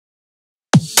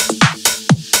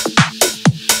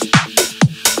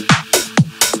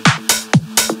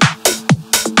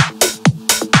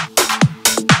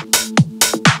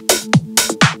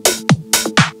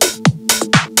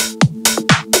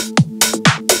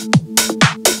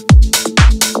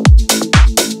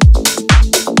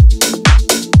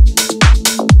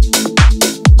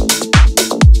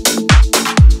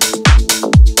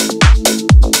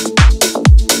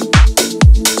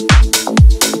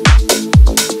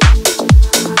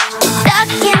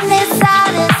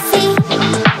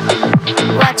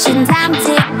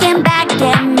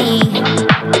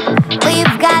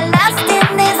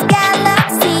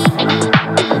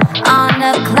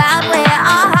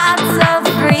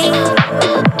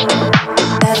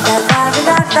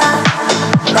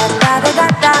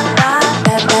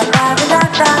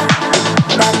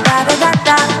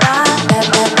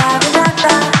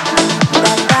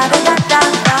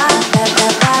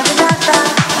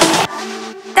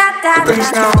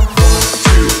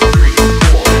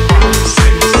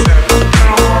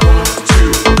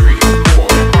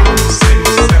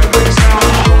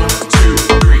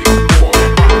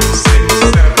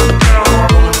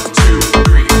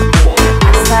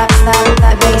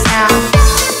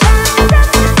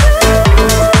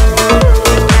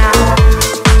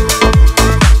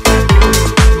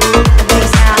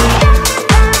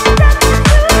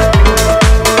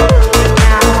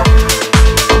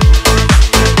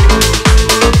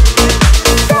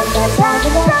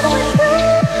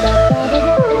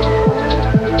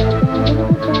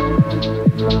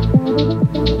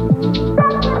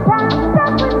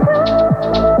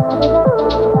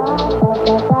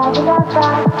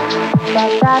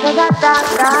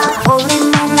Holy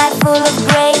moonlight full of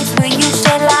grace, will you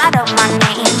shed light on my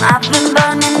name? I've been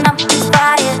burning up these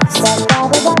fires,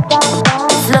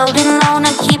 floating alone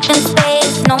and keeping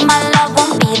space. No, my love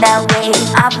won't be that way.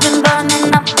 I've been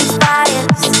burning up these fires,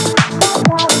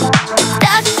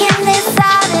 stuck in this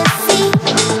odyssey,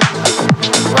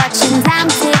 watching time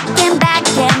ticking back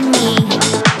at me.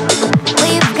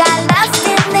 We've got lost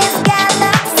in this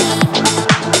galaxy,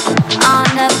 on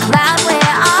a cloud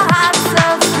where our hearts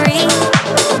flow free.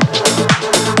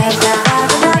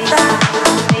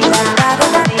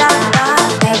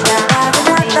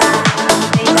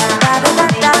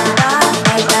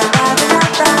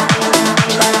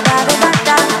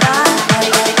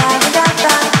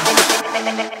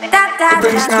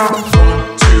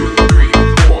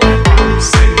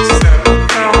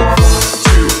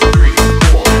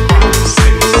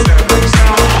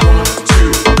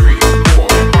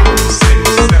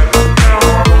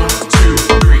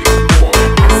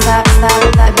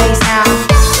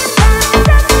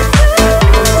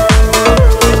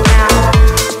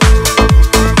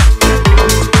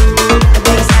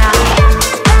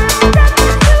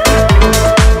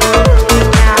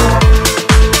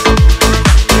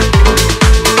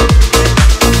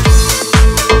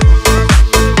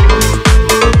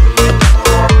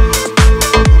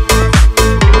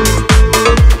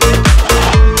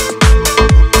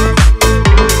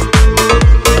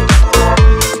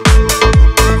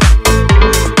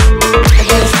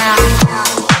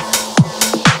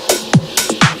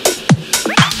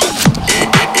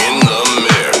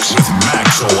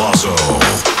 Oazo.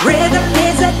 Rhythm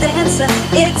is a dancer,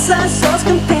 it's a soul's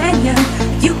companion.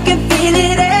 You can feel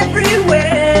it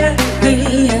everywhere.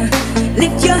 Yeah.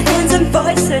 Lift your hands and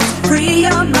voices, free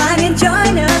your mind and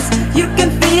join us. You can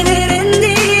feel it in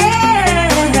the air.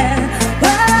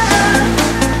 Whoa,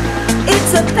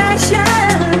 it's a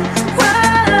passion.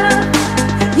 Whoa,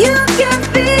 you can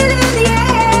feel it in the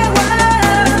air.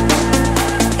 Whoa,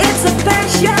 it's a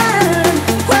passion.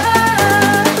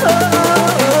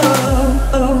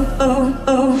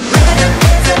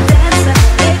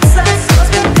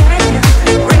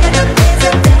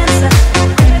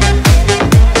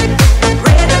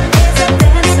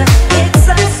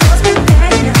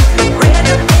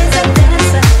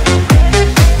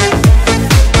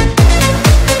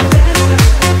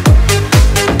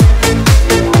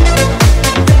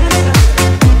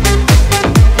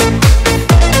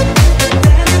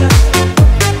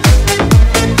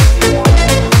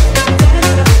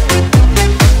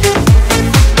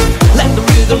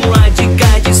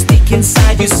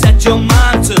 You set your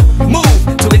mind to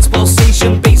move to its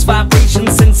pulsation, bass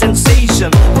vibrations and sensation.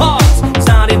 Pause, it's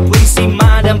not in place, see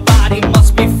mind and body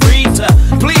must be free to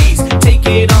please take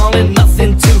it all and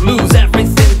nothing to lose,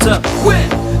 everything to win.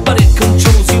 But it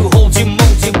controls you, holds you,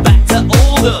 molds you back to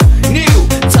older, new.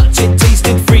 Touch it, taste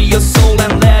it, free your soul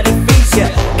and let it face you.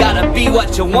 Gotta be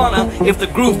what you wanna, if the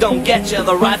groove don't get you,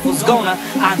 the rifle's gonna.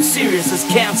 I'm serious as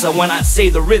cancer when I say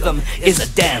the rhythm is a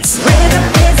dance. Rhythm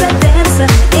is a dancer,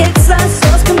 it's a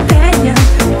soul's companion.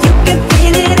 You can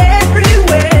feel it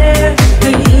everywhere.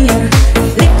 Yeah.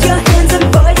 Lift your hands and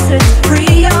voices,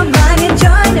 free your mind and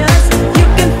join us. You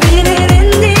can feel it in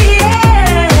the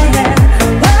air.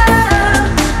 Whoa,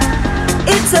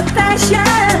 it's a passion.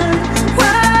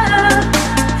 Whoa,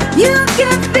 you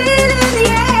can feel it in the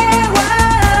air.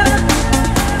 Whoa,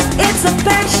 it's a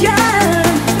passion.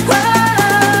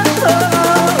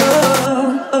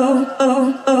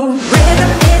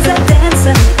 Rhythm is a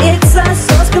dancer, it's a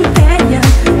soul's companion.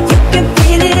 You can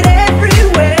feel it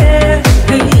everywhere.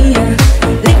 Yeah.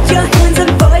 Lift your hands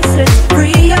and voices,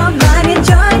 free your mind and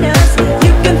join us.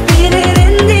 You can feel it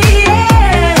in the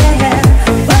air.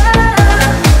 Whoa,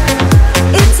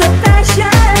 it's a passion.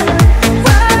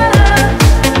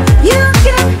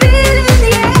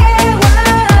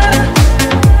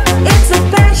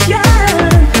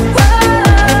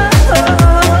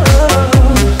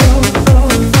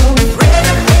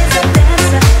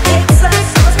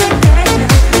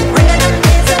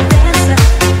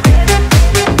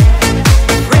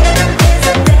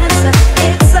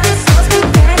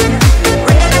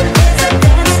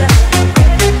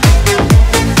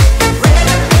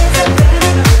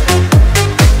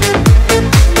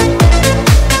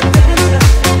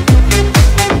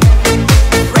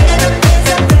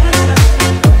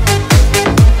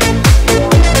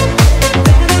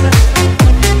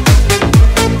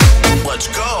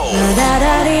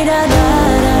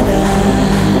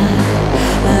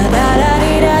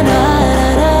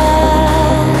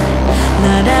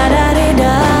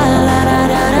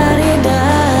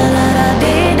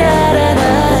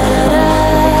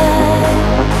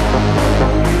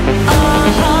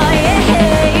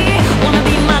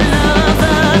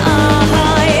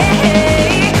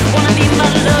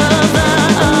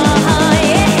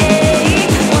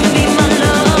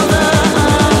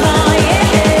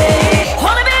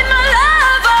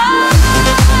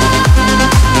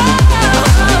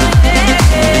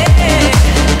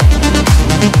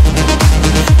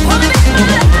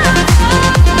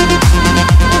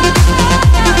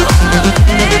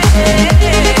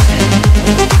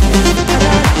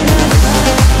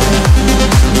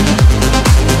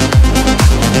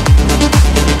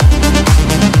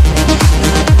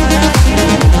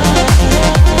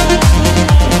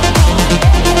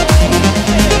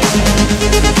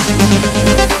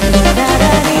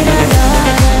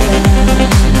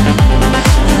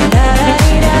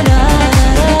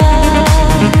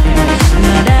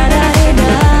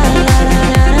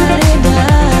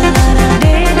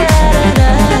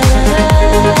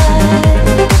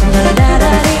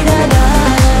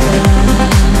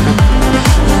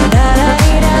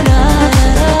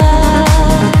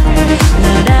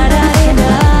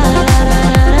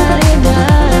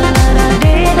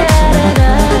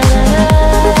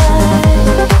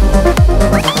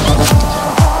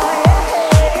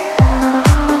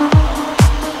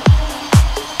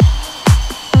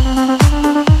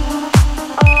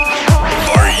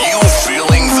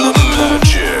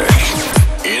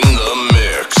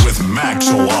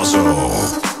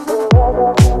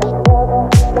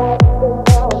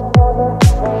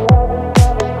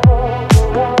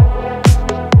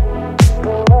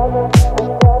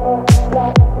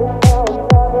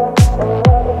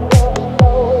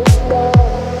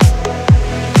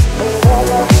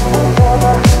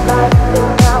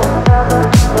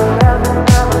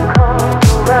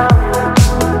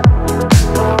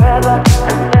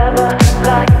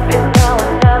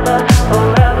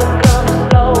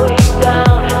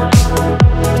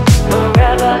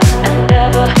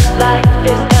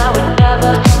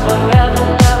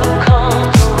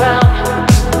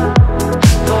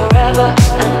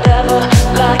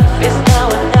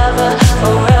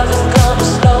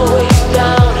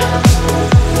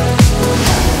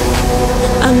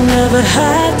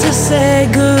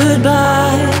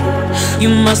 You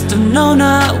must have known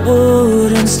I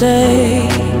wouldn't stay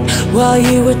while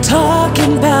you were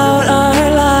talking about our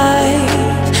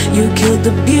life. You killed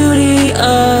the beauty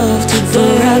of today.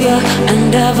 Forever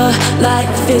and ever,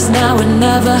 life is now and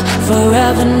never.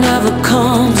 Forever never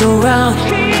comes around.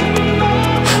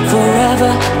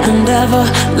 Forever and ever,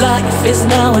 life is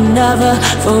now and never.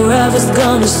 Forever's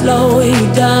gonna slow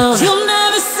you down. You'll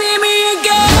never see me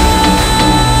again.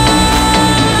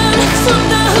 So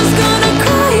now who's gonna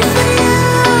cry for you?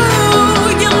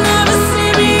 You'll never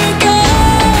see me again.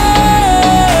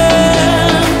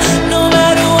 No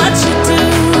matter what you do,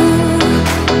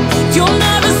 you'll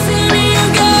never see me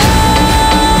again.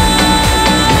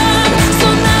 So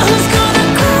now who's gonna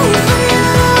cry for you?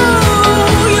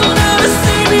 You'll never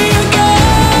see me again.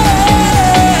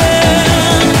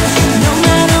 No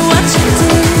matter what you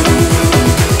do,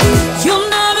 you'll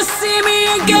never see me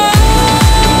again.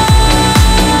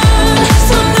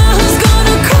 So now who's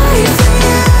gonna cry for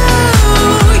you?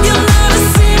 You'll never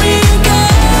see me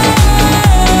again.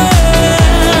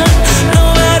 No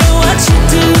matter what you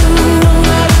do.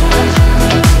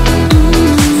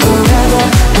 Forever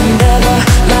and ever,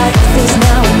 life is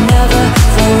now and never.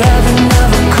 Forever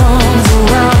never comes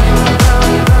around.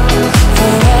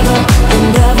 Forever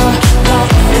and ever,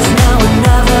 life is now and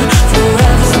never.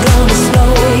 Forever's gonna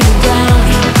slow you down.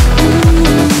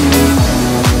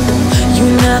 You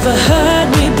never heard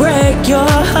me break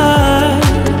your heart.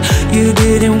 You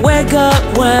didn't wake up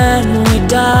when we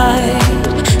died.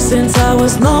 Since I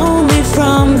was lonely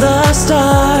from the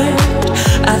start,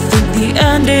 I think the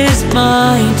end is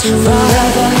mine too.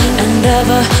 Forever and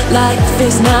ever, life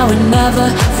is now and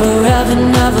never. Forever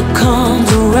never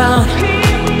comes around.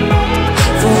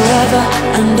 Forever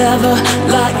and ever,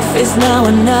 life is now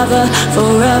and never.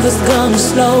 Forever's gonna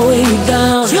slow you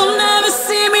down. You'll never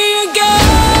see me again.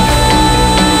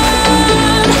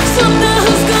 So now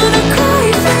who's gonna cry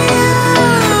for you?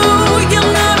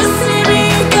 You'll never see me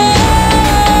again.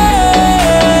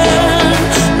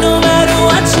 No matter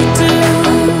what you do,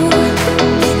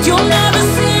 you'll never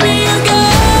see me again.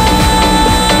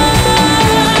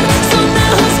 So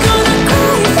now who's gonna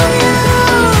cry for you?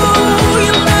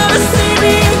 You'll never see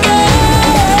me again.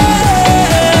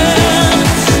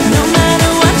 No matter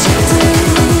what you do.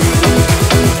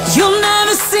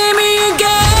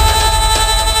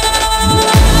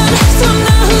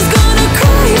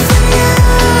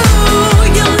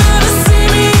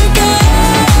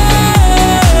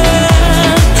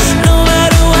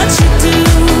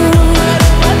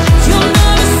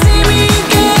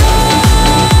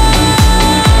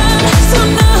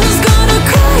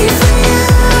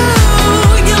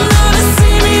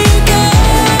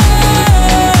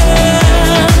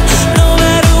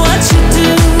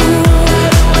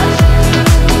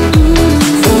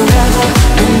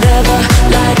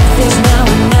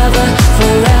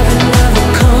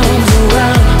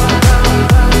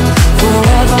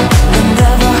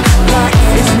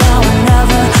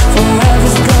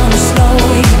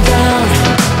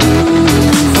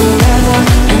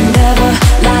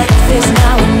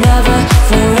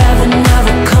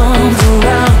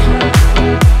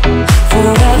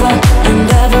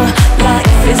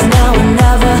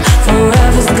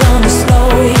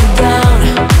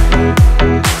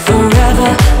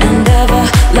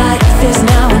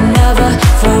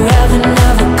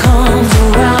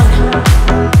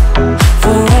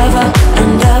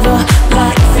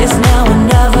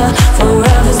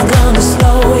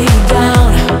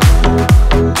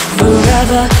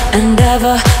 and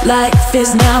ever. Life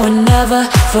is now and never.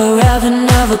 Forever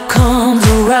never comes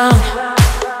around.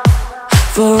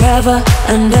 Forever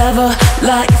and ever.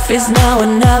 Life is now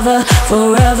and never.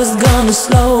 Forever's gonna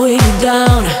slow you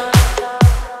down.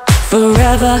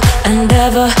 Forever and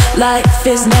ever. Life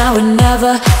is now and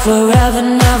never. Forever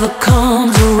never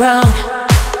comes around.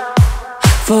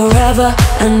 Forever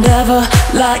and ever.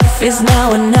 Life is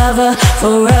now and never.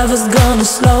 Forever's gonna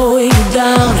slow you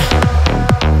down.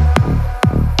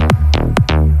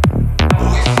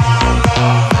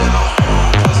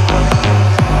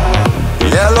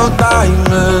 Yellow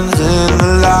diamonds in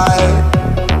the light.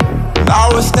 Now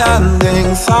we're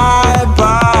standing side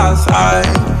by side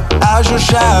as your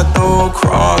shadow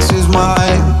crosses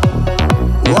mine.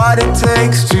 What it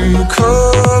takes to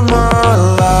come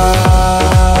alive.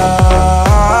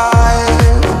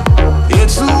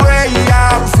 It's the way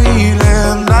I'm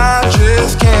feeling, I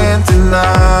just can't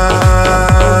deny.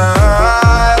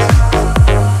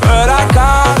 But I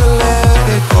gotta let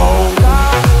it go.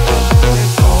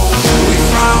 We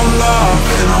found love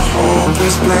in a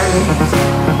hopeless place.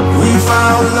 We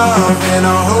found love in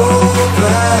a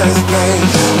hopeless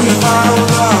place. We found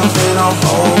love in a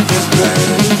hopeless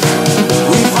place.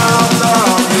 We found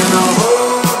love in a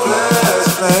hopeless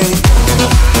place.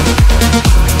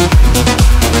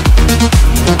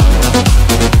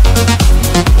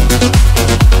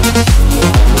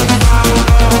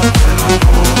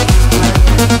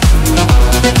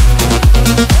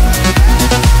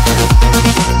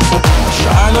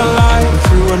 Shine a light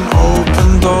through an open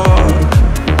door.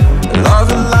 Love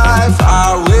and life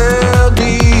I will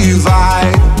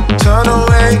divide. Turn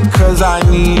away 'cause I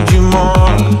need you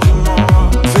more.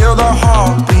 Feel the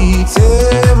heartbeat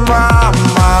in my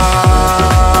mind.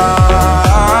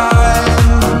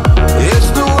 It's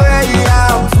the way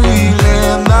I'm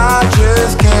feeling, I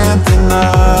just can't deny.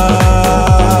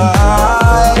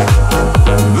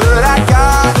 But I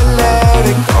gotta let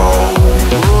it go.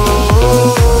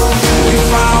 We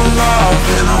found love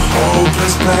in a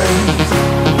hopeless place.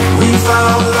 We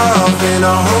found love in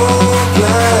a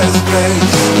hopeless place.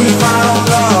 We found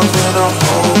love in a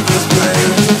hopeless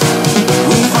place.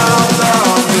 We found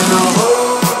love in a hopeless place. We found love in a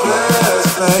hopeless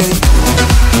place.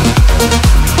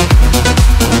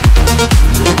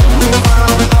 We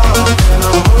found love in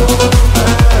a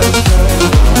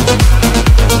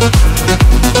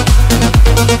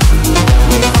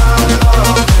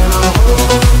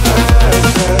hopeless place.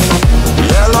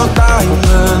 Yellow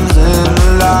diamonds in the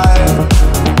light.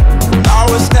 Now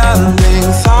we're standing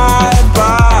side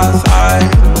by side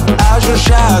as your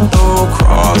shadow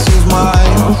crosses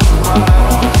mine.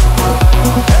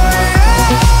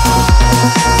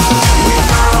 We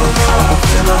found love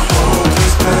in a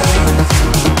hopeless place.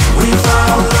 We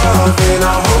found love in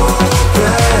a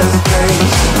hopeless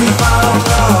place. We found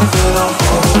love in a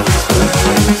hopeless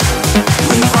place.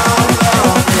 We found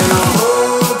love in a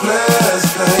hopeless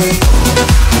place.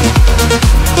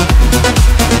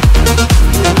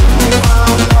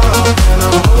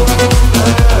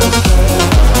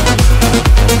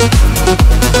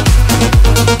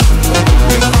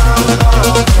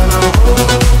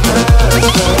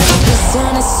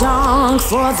 Listen a song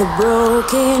for the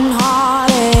broken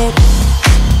hearted.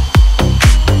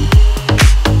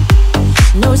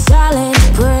 No silent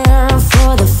prayer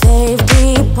for the faith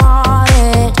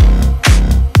departed.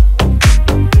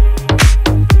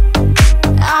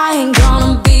 I ain't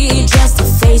gonna be just a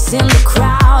face in the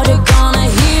crowd. You're gonna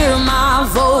hear my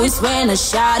voice when I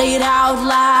shout it out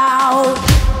loud.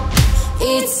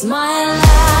 It's my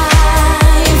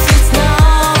life, it's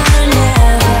now or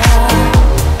never.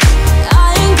 I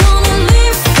ain't gonna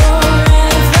live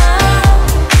forever.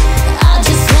 I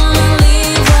just wanna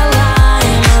live while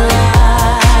I'm alive.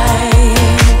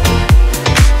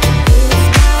 It's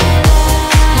my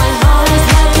life. My heart is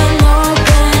like an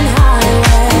open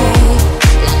highway.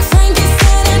 Like Frankie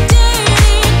said, I did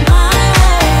it my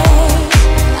way.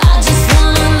 I just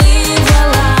wanna live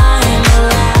while I'm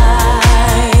alive.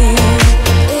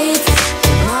 It's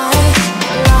my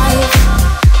life.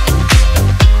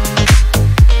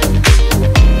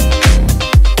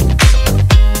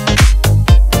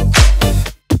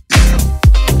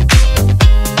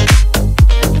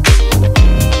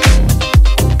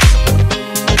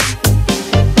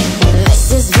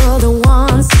 This is for the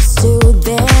ones who stood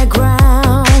their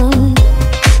ground.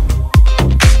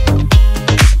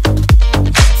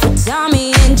 For Tommy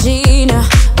and Gina,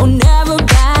 who never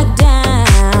back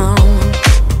down.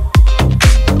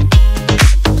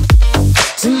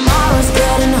 Tomorrow's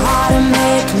getting harder,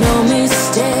 make no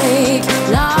mistake.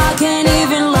 Luck ain't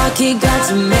even lucky, got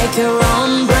to make your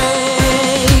own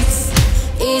breaks.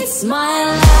 It's my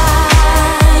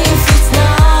life, it's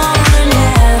not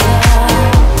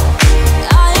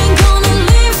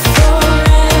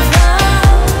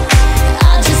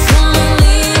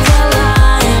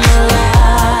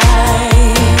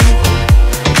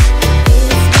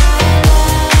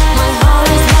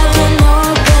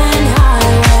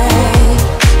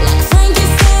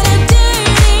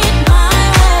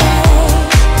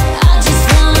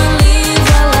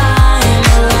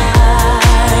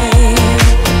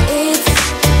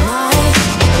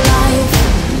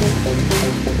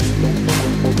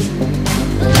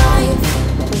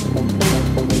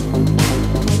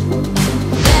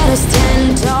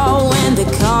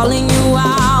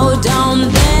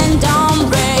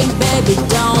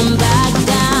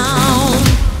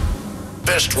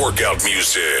workout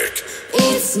music.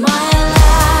 It's my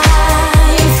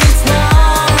life, it's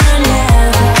now or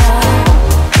never.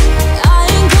 I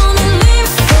ain't gonna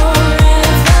live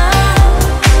forever.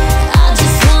 I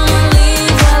just wanna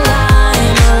live while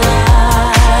I'm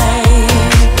alive.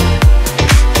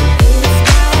 It's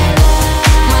my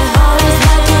life. My heart is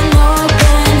like an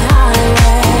open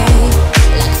highway.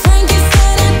 Like Frankie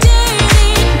said, I did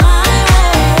it my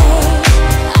way.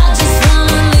 I just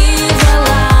wanna live while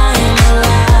I'm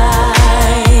alive.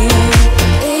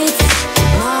 It's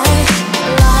my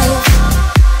life.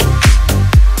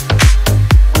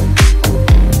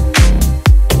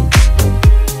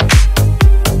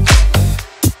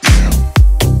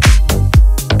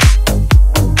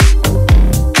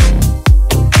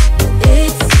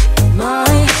 It's my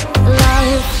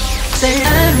life. Say I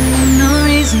don't need no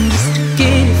reason just to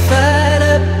get it fired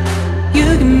up. You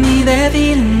give me that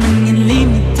feeling when you leave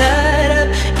me tied up.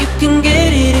 You can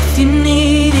get it if you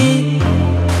need it.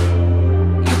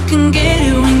 You can get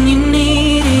it when you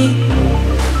need it.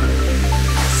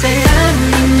 Say I don't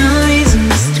need no reason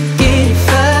just to get it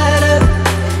fired up.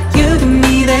 You give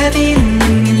me that feeling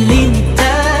when you leave me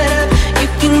tied up. You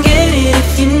can get it if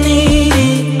you need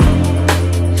it.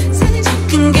 You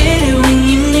can get it when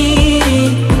you need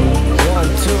it.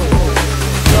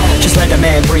 Just let a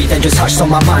man breathe and just hush so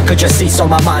my mind could just see, so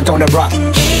my mind don't erupt.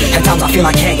 At times I feel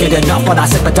I can't get enough, but I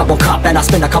sip a double cup and I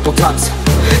spin a couple tubs.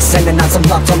 Sending out some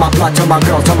love to my blood, to my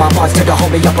girl, to my boys, to the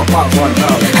homie up above.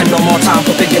 And no more time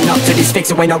for picking up to these fakes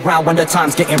who ain't around when the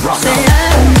time's getting rough. Say I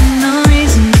don't need no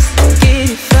reason just to get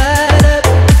it fired up.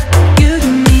 You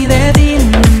give me that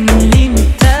feeling when you leave me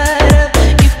tied up.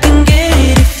 You can get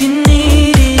it if you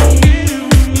need it. You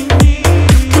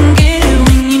can get it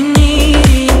when you need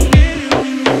it.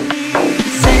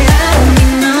 Say I don't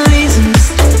need no reason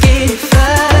just to get it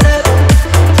fired up.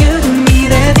 You give me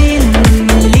that feeling when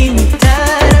you leave me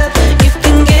tied up. You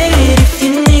can get it if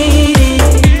you need it.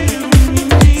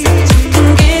 You can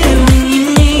get it when you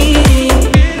need it.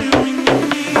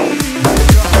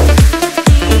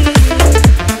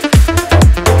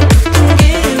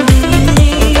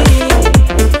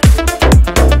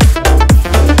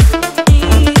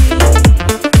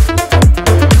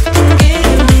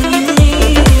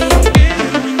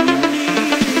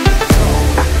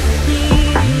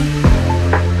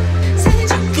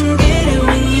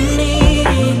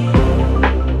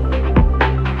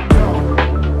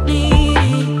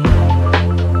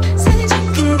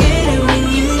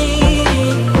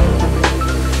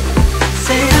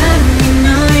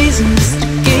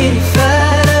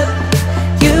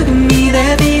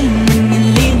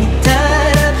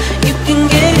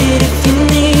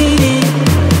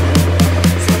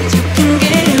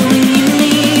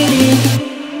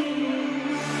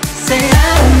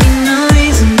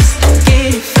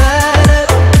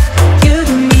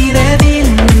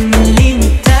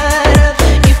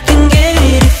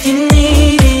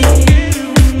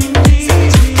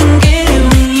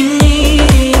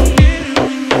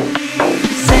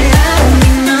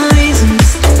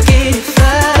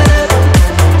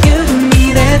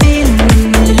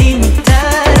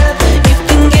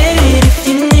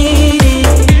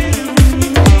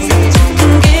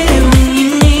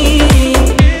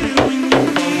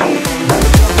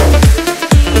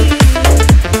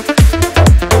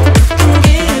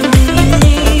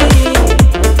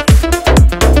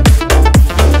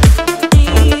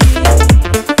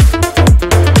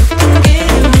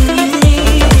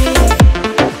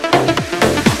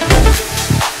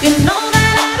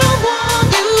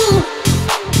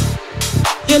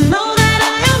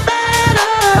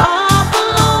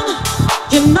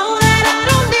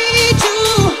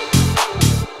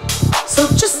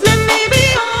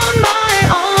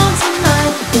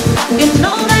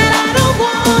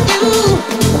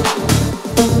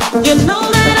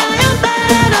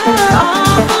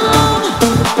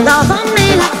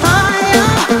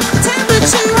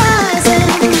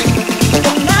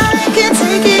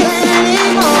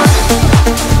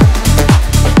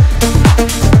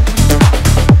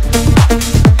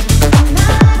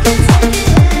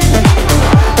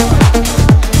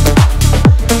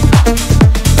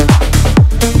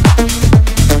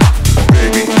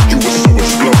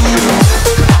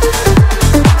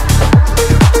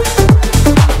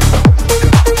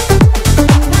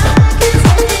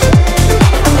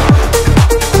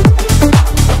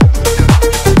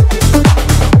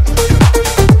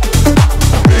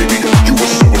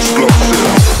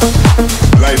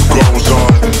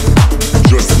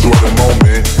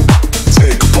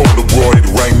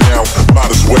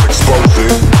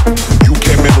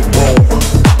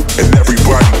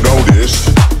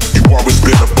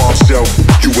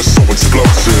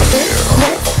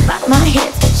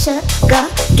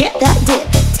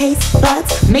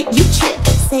 buds make you trip.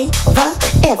 Savor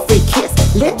every kiss.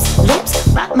 Lips, lips,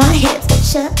 rock my hips.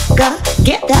 Sugar,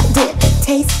 get that dip.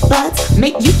 Taste buds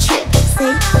make you trip.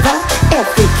 Savor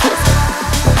every kiss.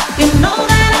 You know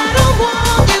that I don't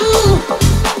want you.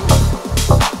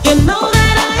 You know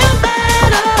that I am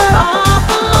better off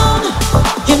alone.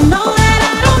 You know that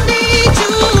I don't need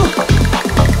you.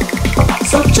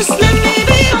 So just let me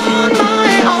be on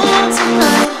my own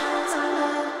tonight.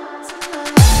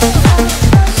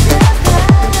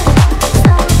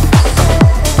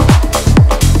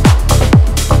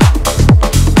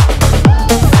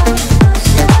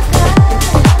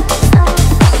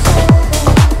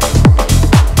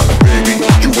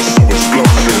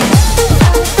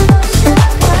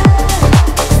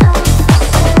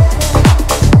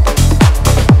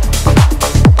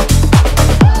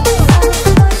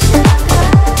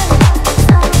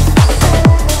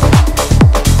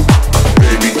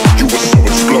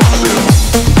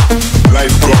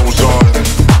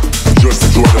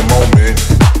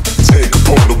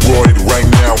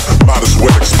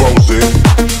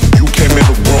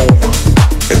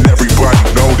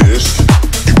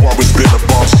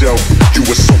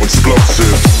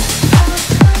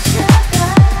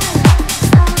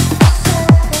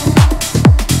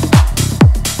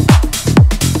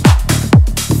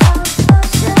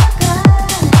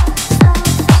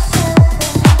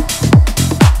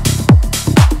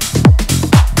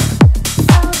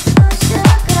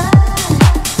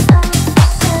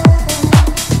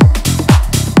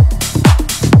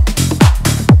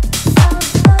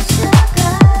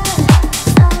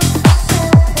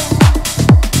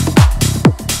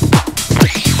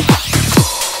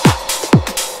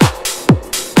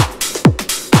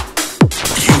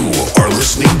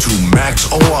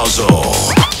 Oazo.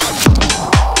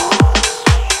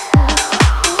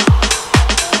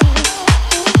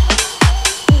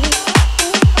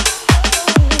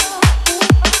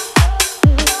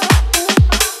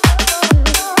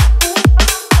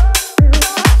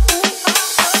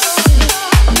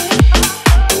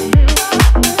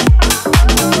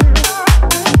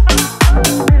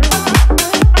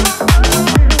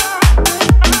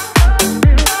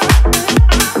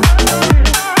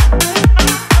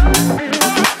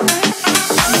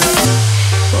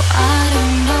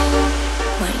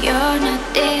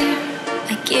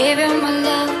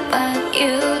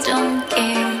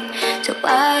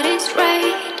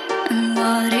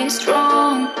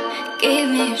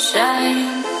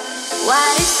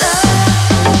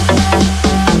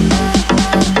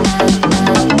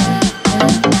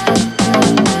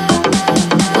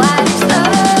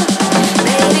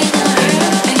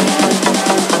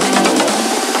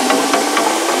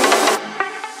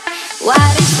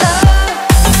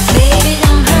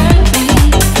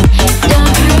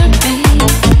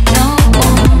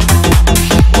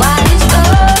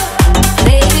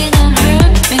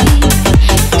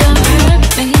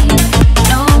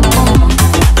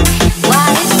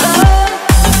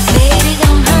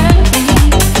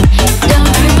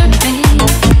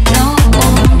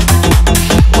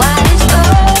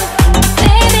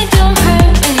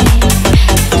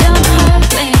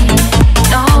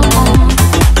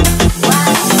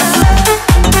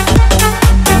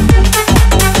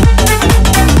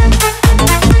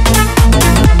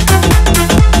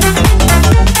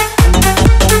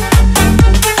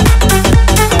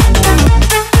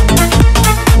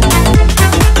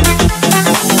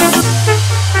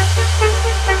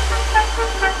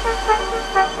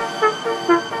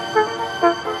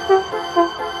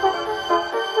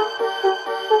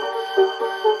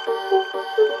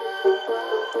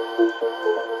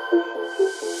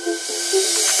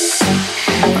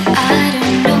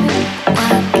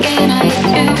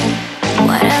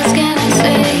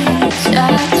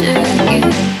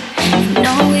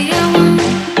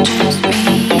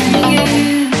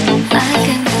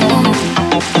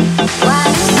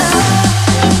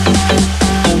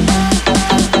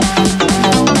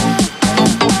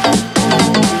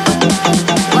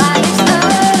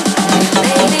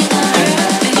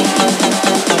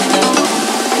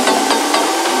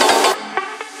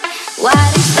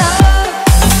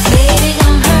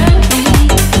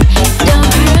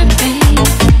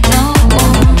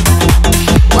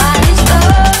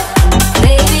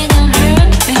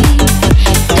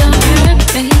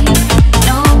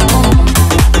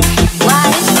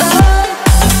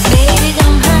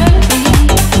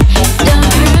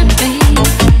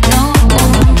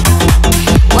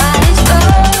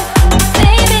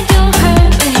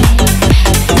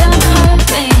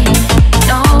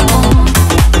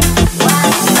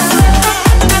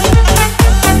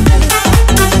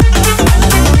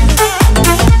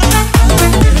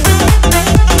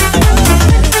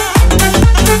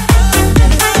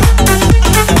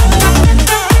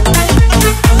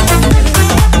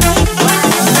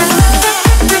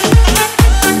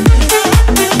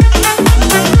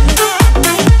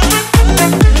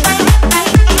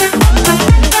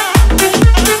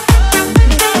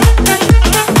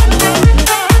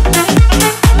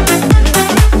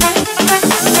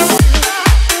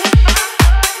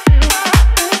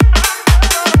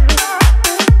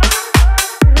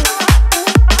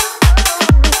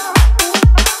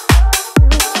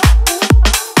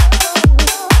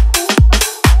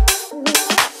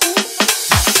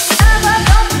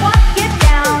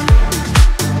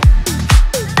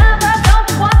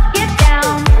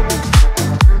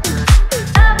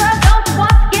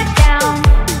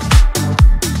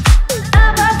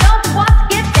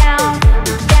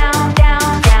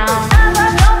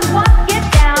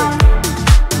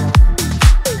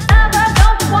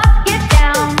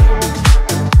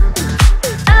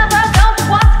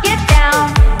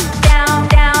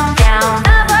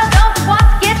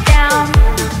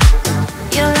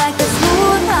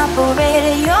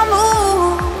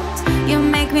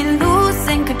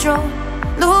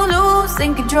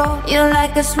 in control. You're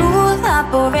like a smooth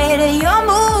operator. Your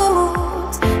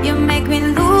moves, you make me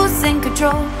lose in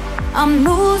control. I'm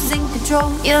losing control.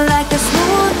 You're like a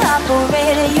smooth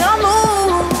operator. Your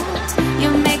moves, you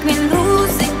make me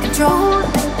lose in control.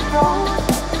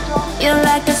 You're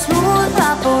like a smooth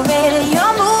operator.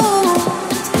 Your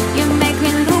moves, you make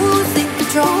me lose in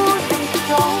control.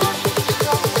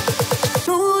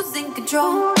 Losing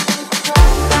control.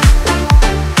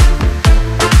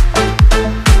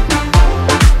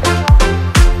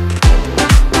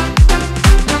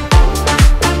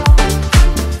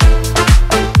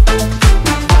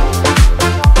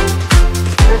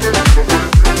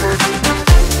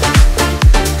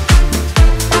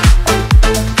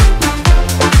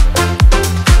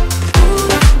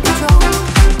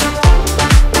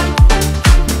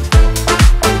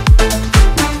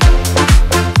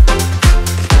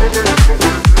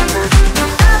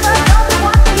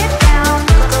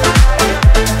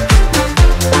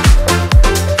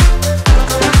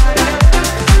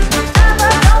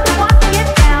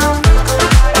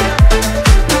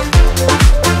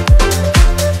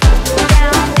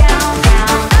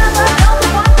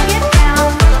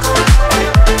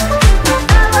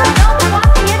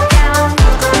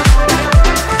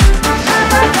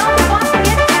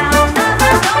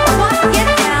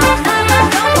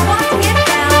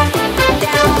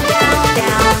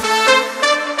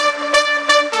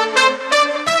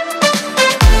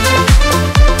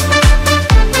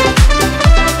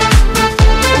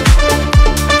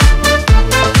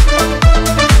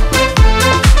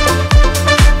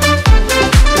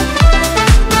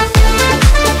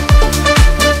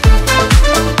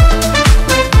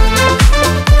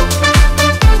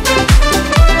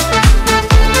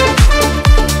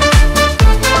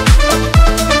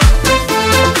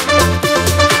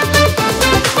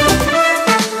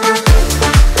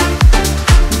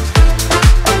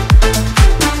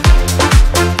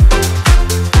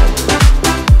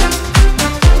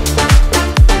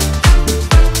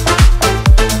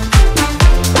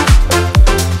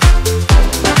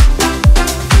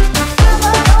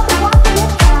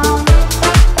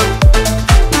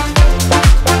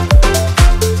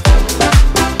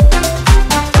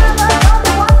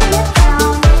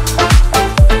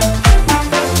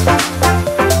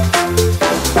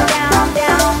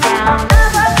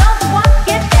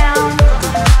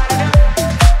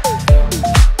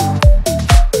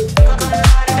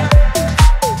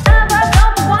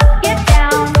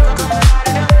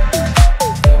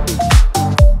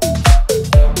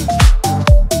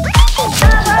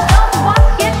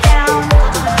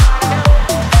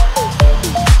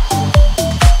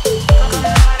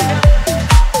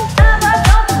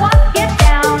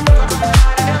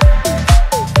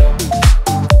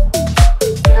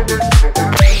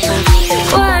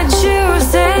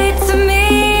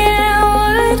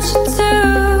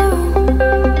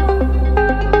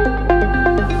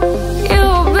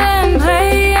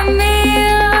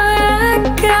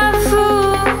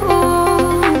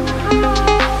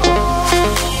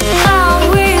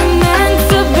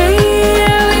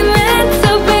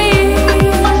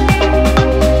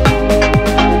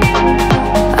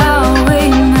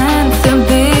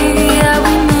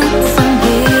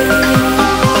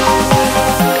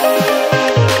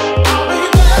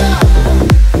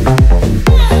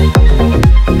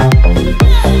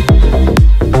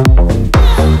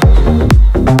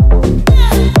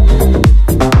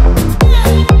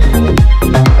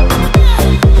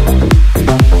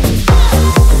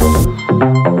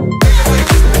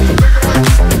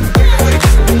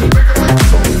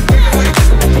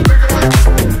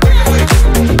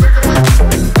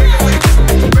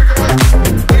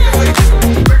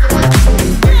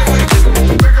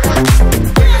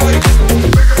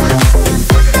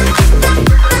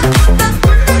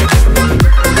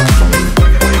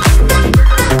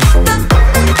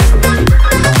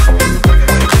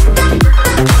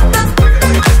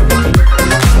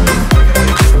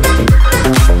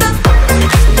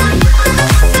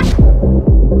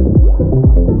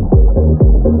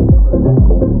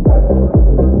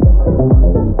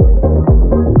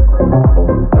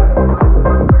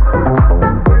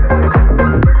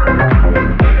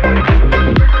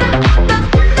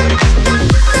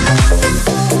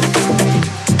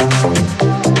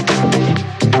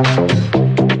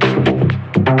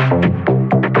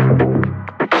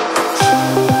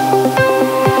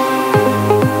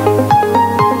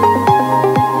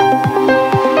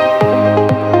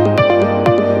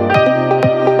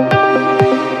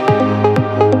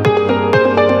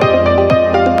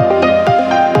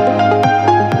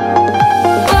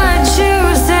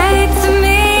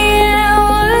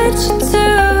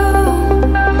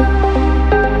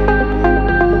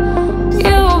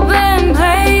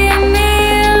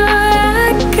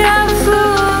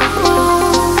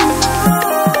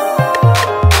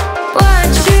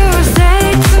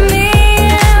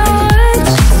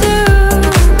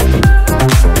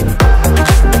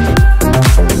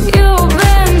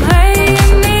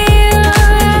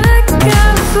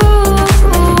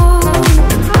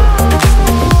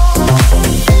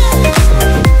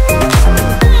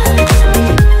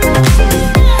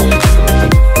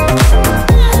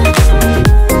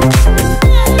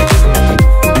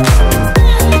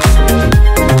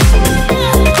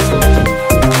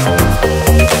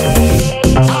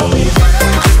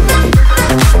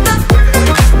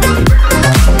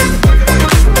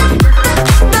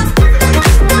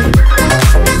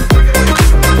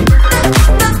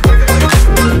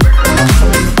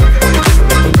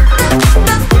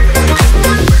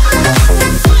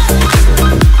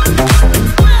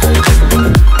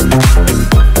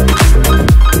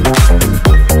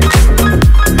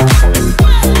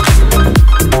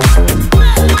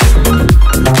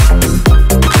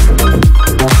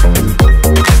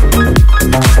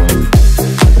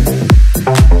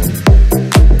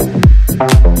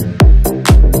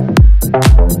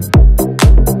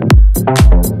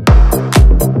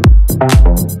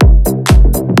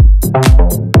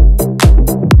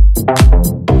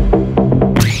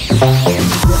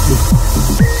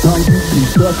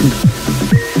 trust me.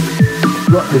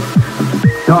 Drop this.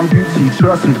 Dumb Gucci,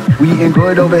 trust me. We eating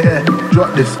good over here.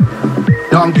 Drop this.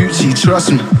 Dumb Gucci,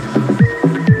 trust me.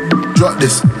 Drop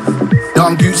this.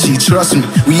 Dumb Gucci, trust me.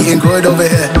 We eating good over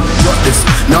here. Drop this.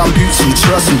 Dumb Gucci,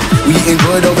 trust me. We eating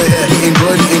good over here. Eating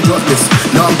good, eating drop this.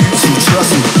 Dumb Gucci,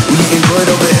 trust me. We eating good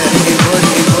over here. Eating good,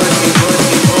 eating good, eating good,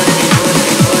 eating good, eating good,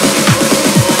 eating good.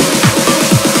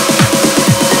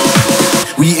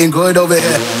 We eating good over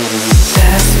here.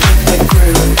 Dance with the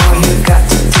groove. All you got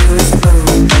to do is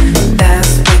move.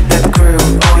 Dance with the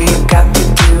groove. All you got to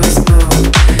do is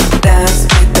move. Dance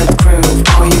with the groove.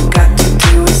 All you got to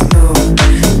do is move.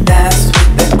 Dance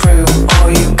with the groove. All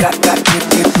you got to do is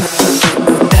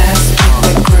move. Dance with the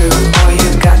groove. All you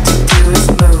got to do is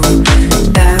move.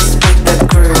 Dance with the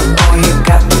groove. All you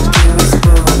got to do is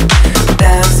move.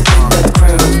 Dance with the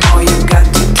groove. All you got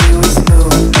to do is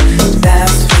move.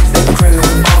 Dance with the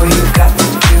groove. All you got to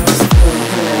do is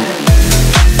move.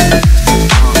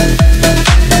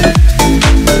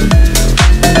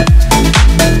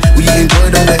 We eating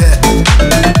good over here.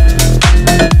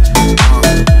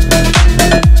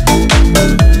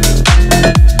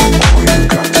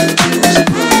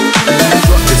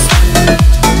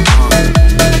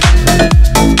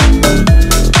 Drop this.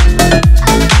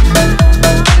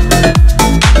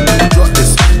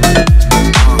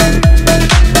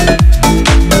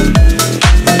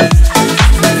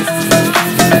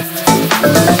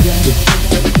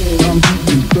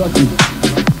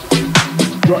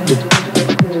 Drop this.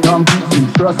 Dumb Gucci,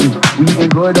 trust me. We eating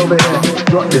good over here.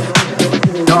 Drop this.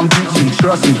 Dumb Gucci,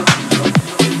 trust me.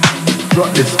 Drop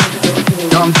this.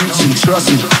 Dumb Gucci, trust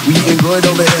me. We eating good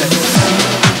over here.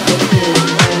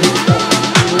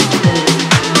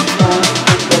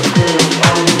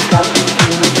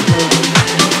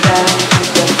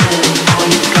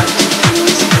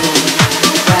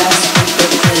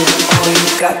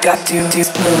 Got to do is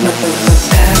move.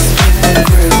 Dance with the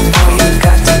groove. All you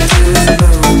got to do is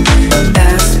move.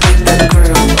 Dance with the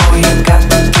groove. All you got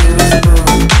to do is move.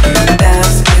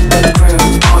 Dance with the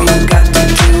groove. All you got to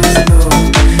do is move.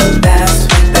 Dance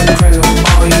with the groove.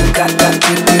 All you got to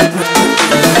do is move.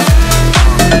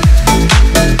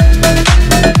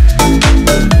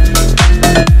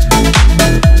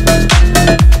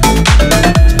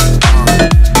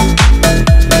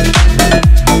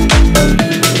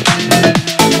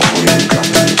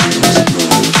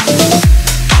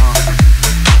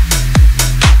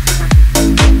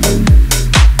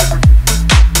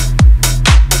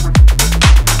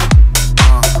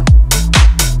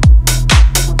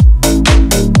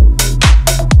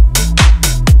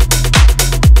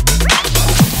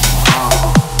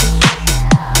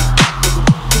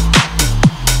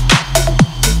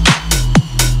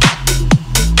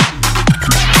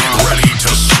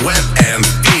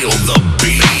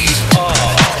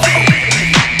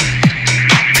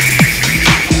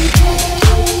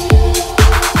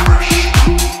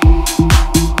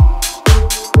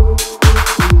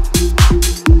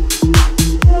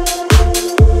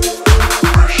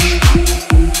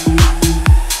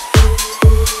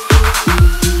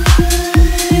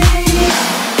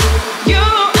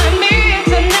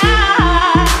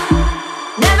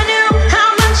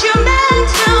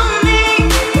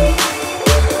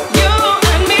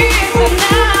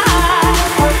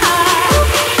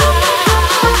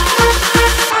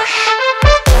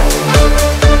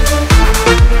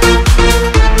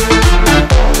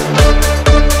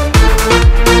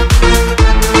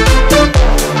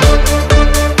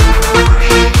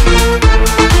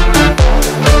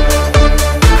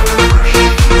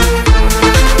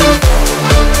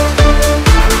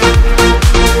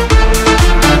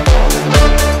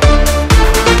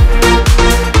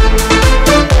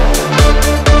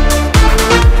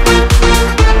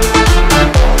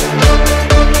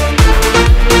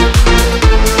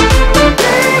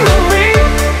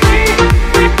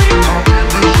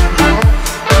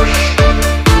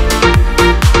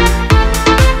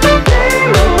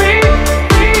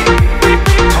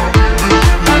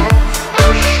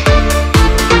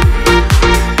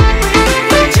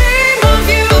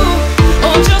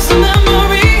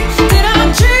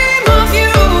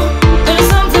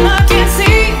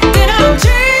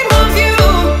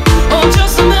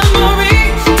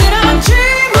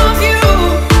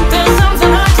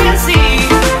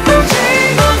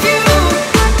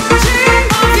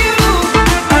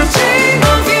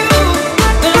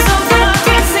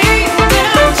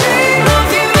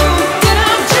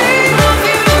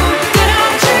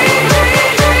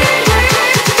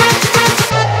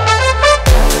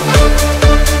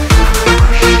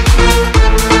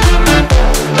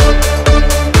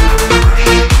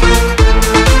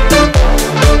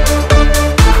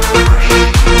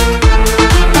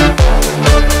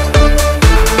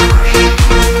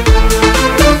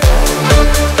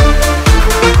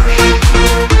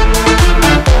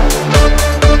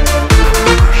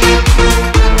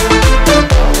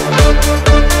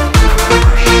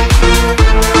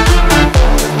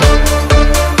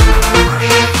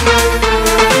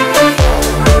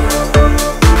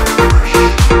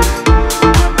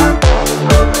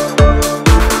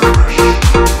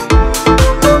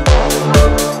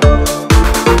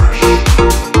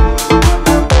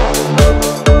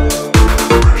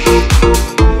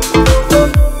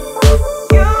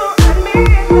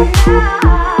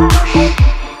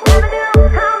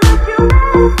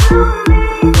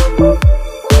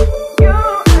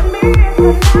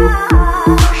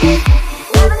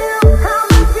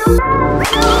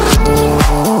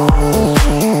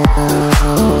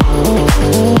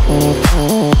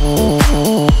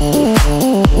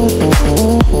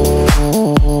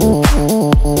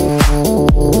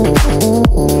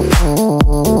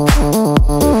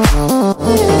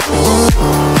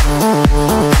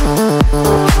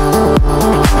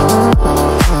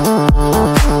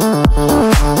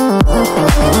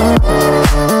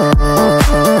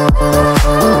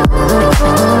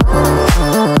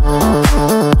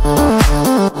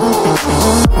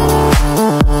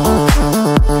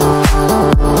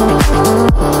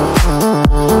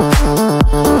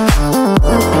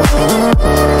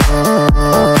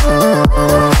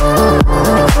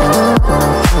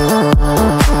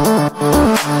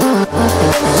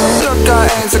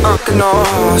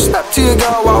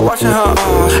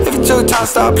 If you're too tired,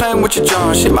 stop playing with your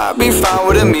John. She might be fine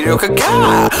with a mediocre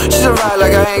guy. She's alright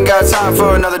like I ain't got time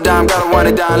for another dime. Gotta wind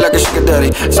it down like a sugar daddy.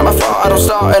 It's not my fault, I don't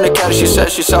start in the caddy. She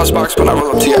says she saw sparks when I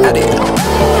roll up to your addy.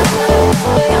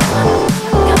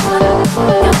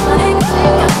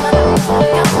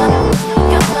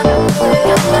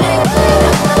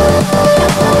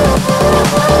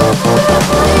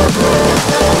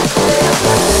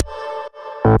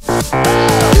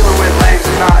 Dealing with lames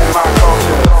is not in my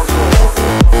culture.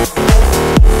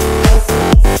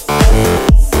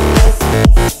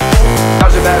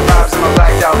 Dodging bad vibes in my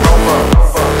blacked out Rover.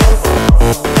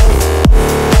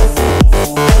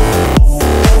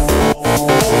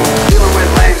 Dealing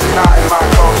with lames is not in my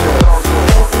culture.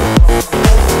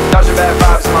 Dodging bad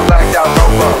vibes in my blacked out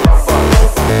Rover.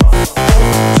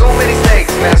 Too many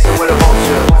snakes messing with a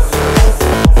vulture.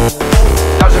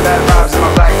 Dodging bad vibes in my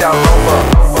blacked out Rover.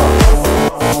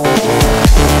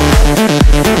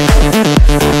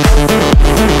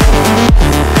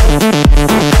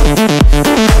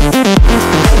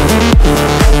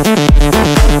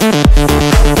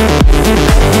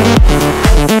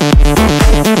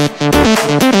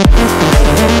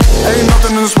 Ain't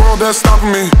nothing in this world that's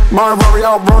stopping me. My Rari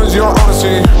outruns your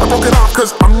Odyssey. I broke it off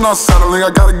cause I'm not settling.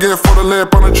 I gotta get for the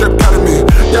lip on a trip academy.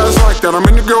 Yeah, it's like that, I'm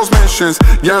in the girls' mansions.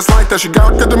 Yeah, it's like that, she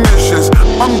got good dimensions.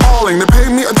 I'm balling, they pay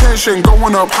me attention.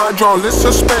 Going up hydraulic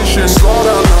suspension. Slow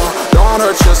down now, don't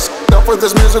hurt yourself with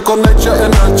this musical nature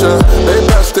and nurture. They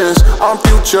best is, I'm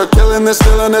future. Killing this,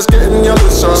 stealing this, getting you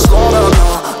looser. Slow down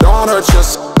now, don't hurt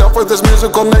yourself with this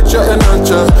musical nature and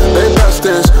nurture. They best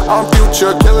is, I'm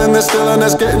future. Killing this, stealing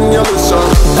this, getting you looser.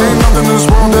 Ain't nothing in this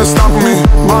world that's stopping me.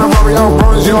 My Rari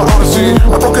outruns your Odyssey.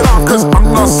 I broke it off cause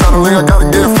I'm not settling. I gotta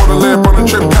get for the lip on a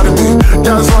trip academy.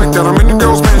 Yeah, it's like that, I'm in the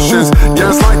girls' mansions. Yeah,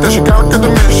 it's like that, she got good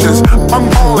dimensions. I'm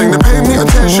balling, they pay me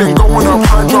attention. Going up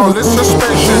hydraulic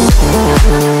suspension.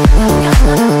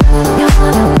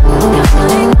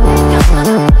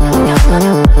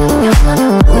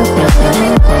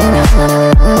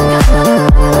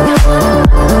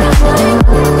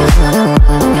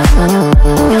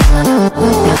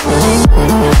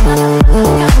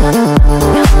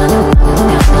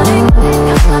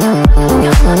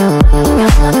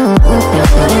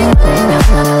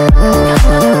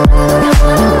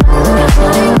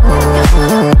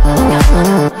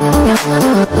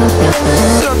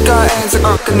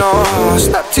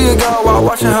 Snap to your girl while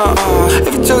watching her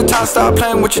If you're too tired, stop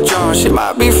playing with your John. She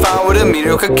might be fine with a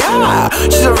mediocre guy.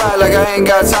 She's alright like I ain't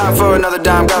got time for another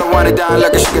dime. Gotta wind it down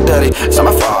like a sugar daddy. It's not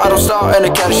my fault, I don't start in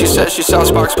the caddy. She says she saw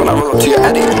sparks when I roll up to your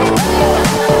addy.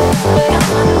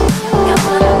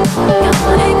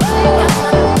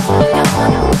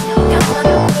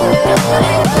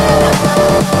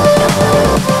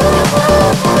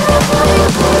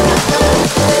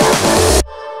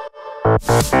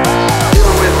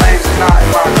 Dealing with lames is not in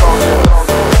my culture.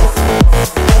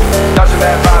 Dodging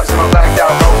bad vibes in my blacked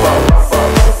out Rover.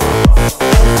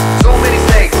 So many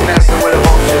snakes messing with a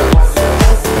vulture.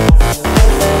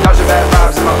 Dodging bad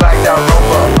vibes in my blacked out Rover.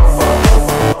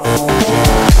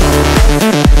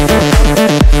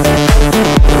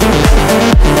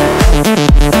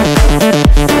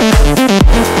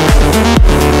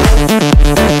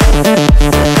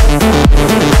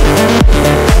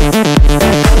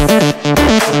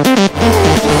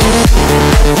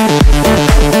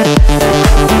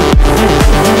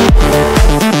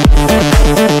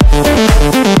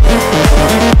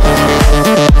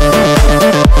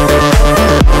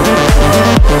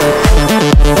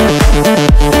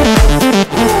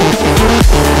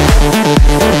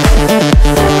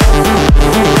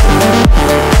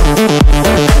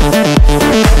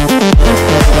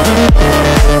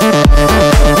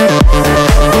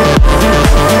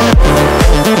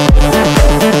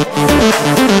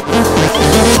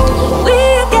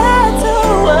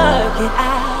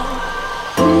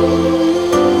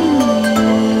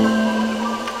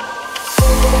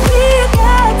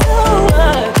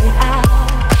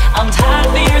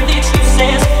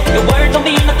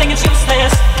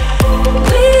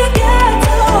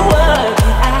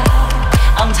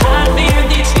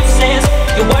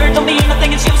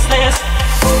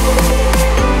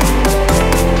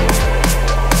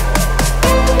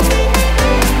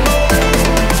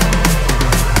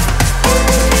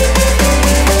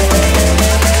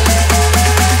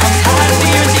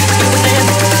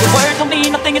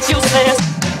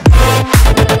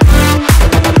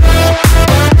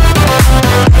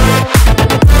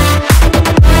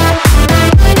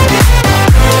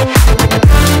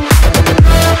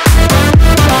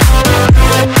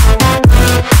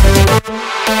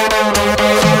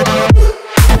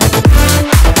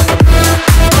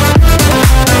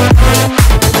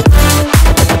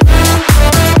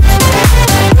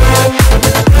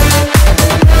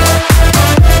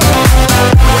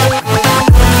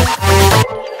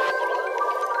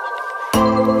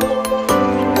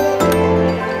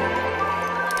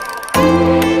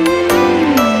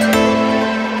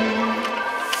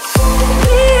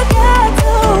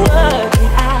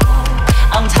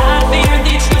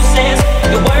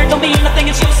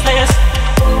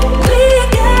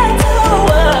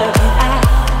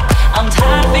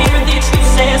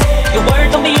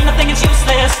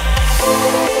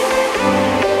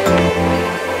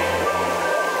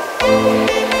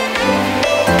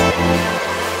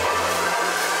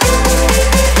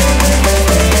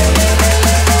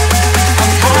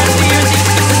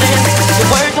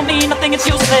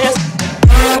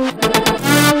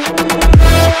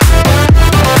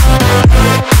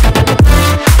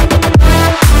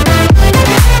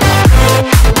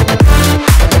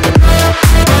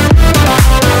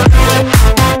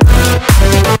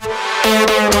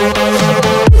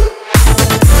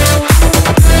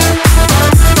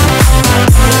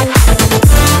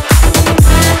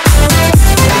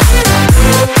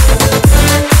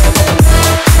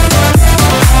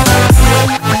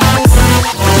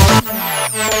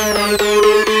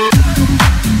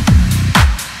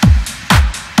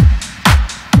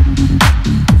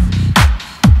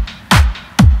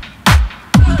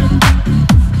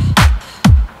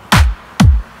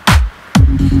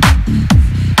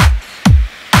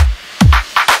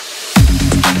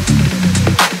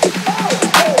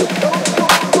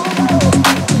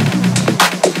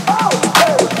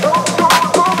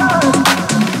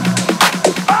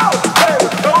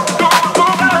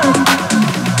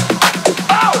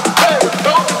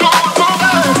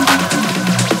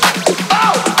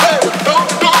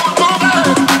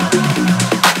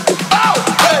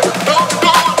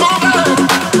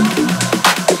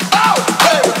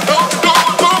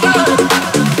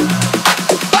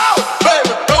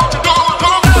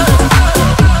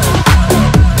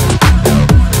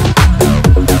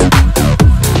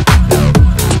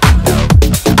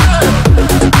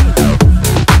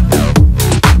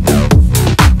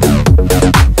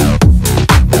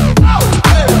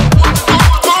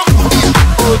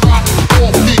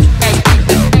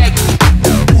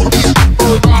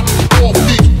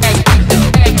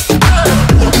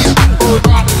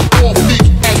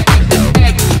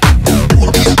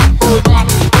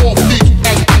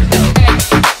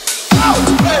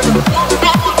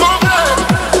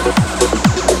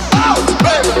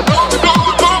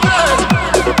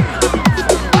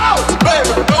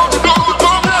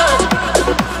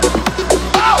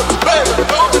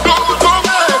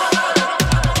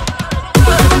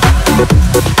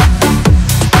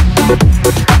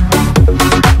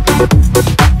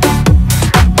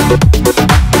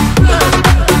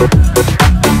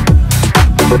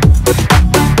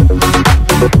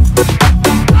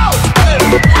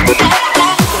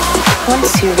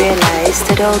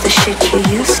 know the shit you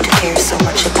used to care so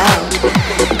much about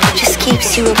just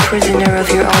keeps you a prisoner of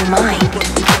your own mind.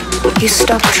 You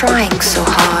stop trying so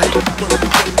hard,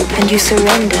 and you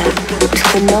surrender to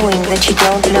the knowing that you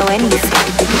don't know anything.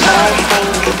 But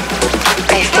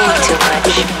I think too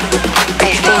much.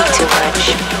 I think too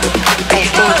much. I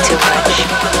think too much.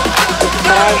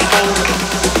 But I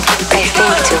think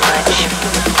too much.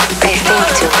 I think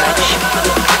too much.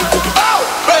 Oh,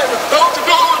 baby, don't you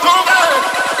do it to me?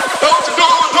 Don't you do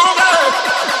it to me?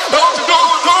 Don't you do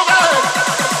it to me?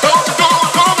 Don't you do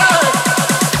it to me?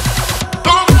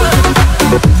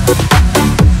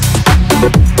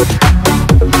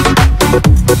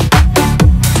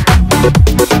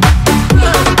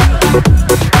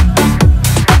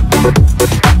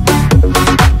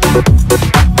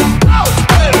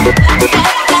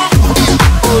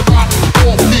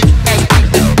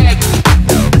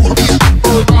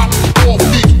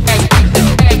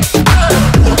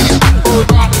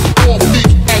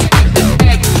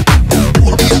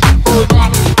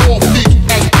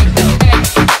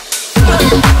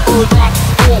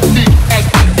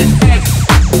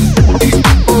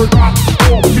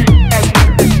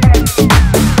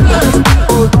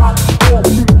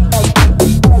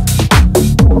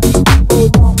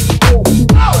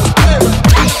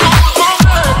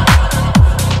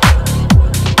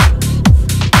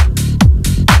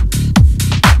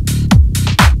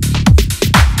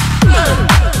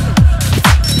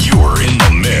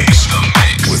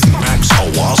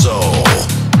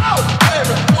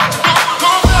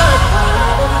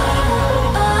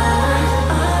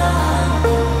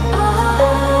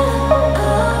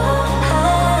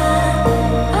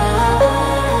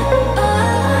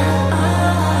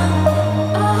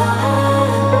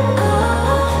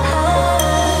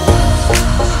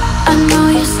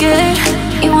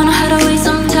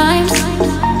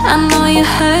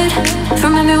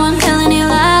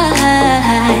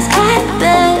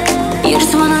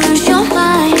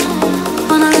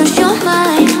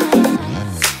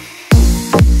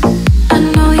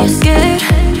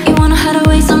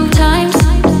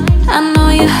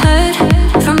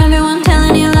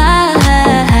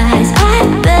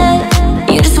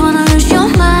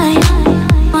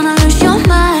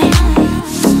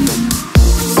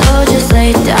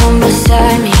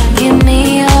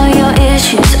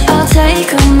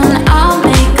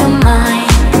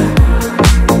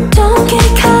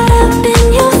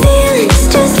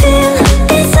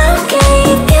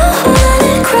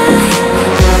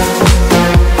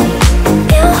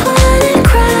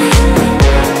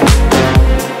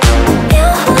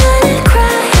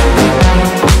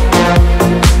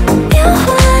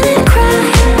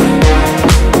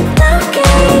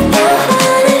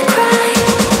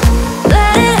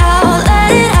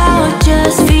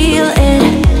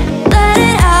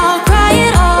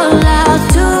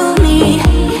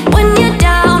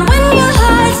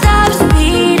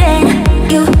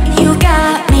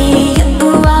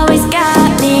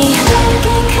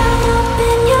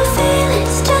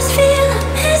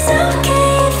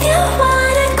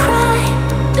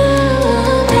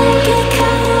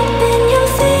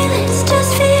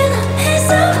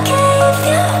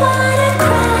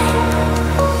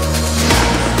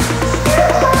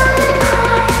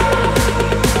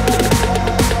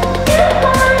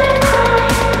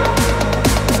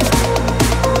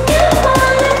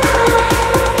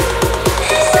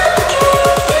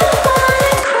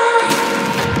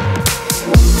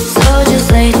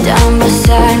 Lay down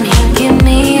beside me, give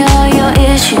me all your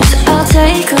issues, I'll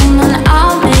take them and